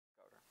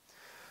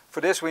For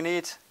this we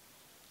need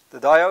the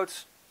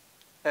diodes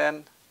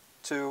and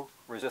two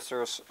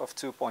resistors of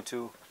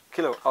 2.2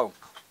 kilo ohm.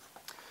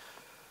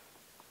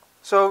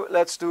 So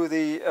let's do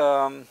the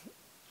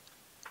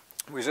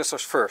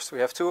resistors first. We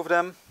have two of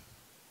them,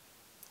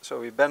 so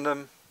we bend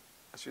them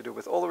as you do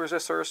with all the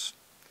resistors.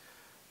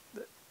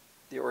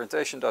 The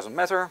orientation doesn't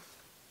matter.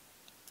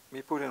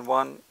 We put in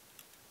one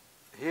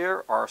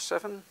here,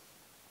 R7.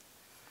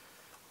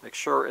 Make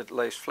sure it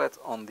lays flat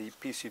on the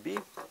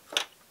PCB.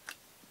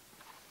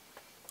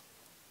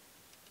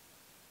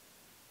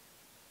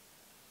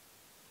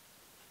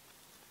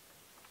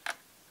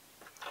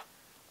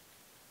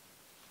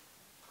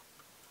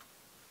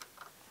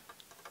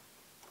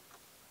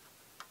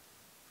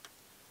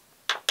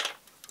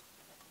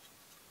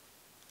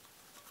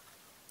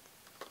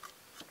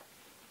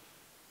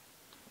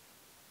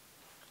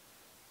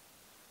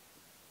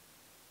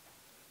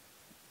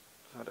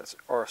 So that's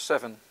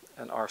R7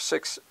 and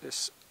R6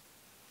 is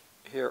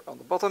here on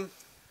the bottom.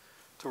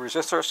 Two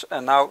resistors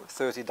and now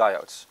 30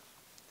 diodes.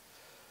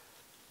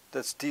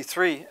 That's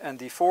D3 and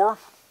D4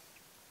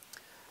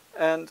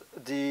 and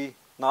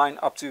D9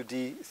 up to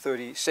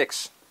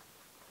D36.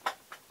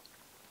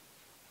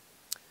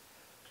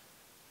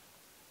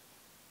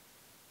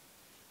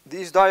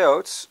 These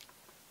diodes,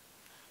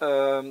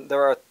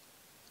 there are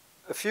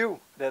a few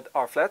that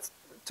are flat,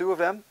 two of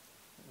them,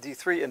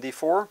 D3 and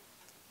D4,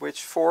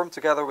 which form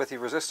together with the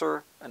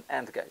resistor an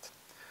AND gate.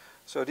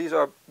 So these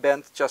are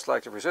bent just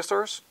like the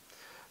resistors,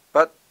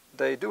 but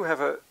they do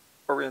have an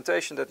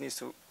orientation that needs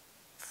to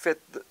fit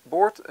the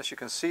board. As you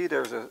can see,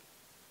 there's a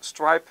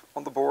stripe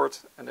on the board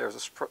and there's a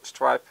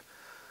stripe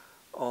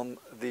on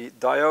the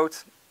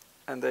diode,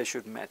 and they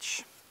should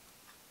match.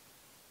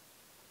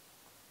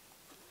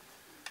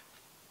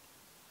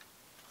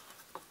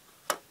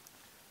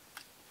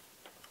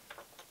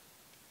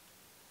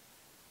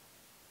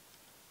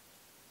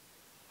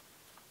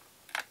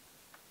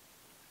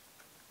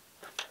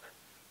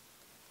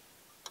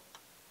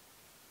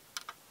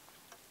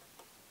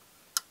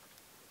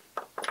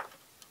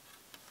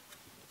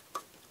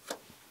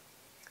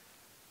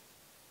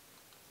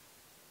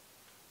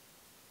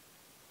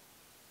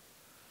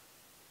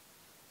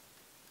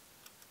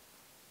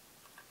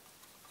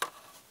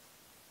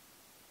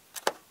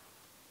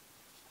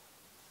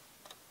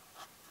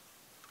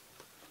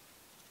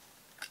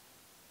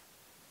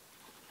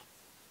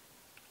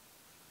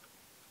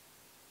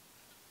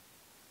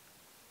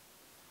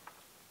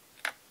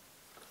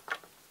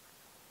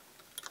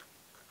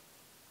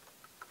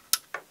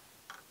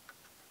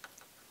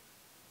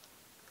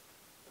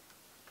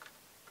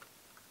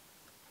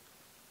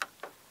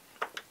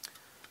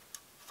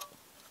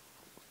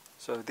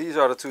 So these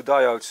are the two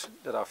diodes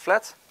that are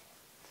flat,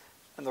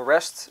 and the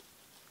rest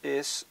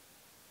is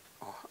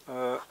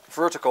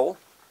vertical.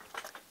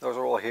 Those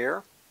are all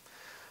here.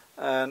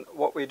 And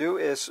what we do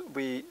is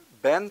we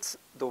bend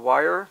the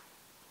wire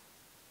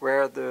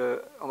where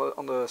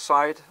on the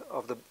side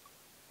of the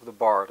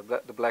bar,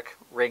 the black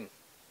ring,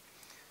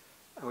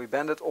 and we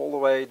bend it all the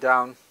way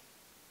down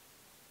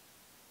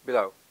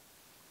below.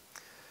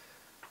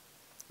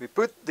 We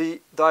put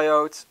the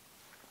diode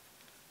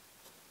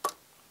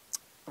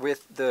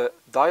with the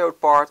diode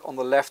part on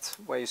the left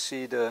where you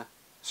see the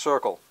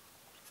circle.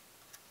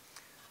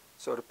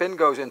 So the pin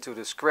goes into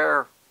the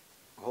square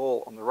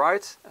hole on the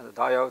right and the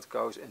diode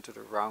goes into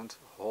the round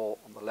hole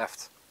on the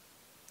left.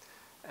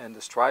 And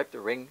the stripe, the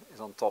ring, is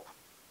on top.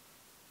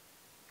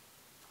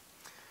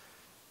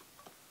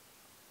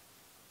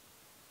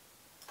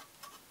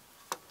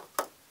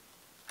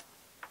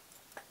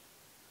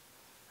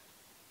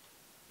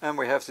 And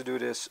we have to do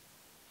this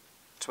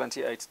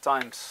 28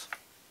 times.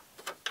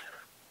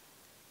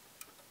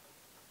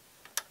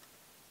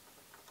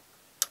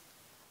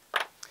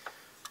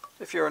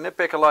 If you're a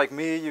nitpicker like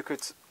me, you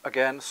could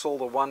again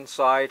solder one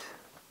side,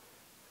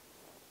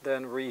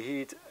 then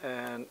reheat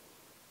and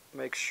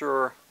make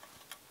sure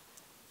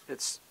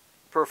it's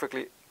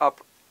perfectly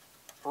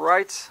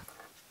upright,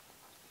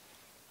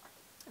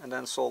 and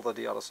then solder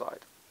the other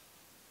side.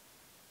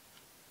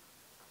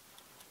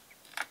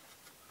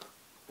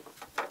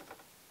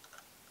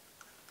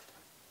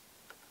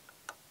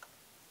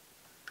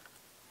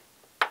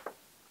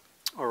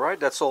 Alright,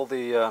 that's all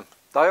the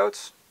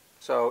diodes.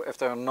 So if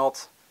they're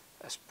not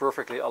as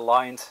perfectly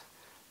aligned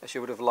as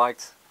you would have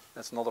liked,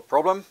 that's not a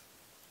problem.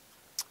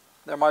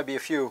 There might be a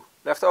few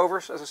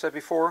leftovers, as I said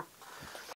before,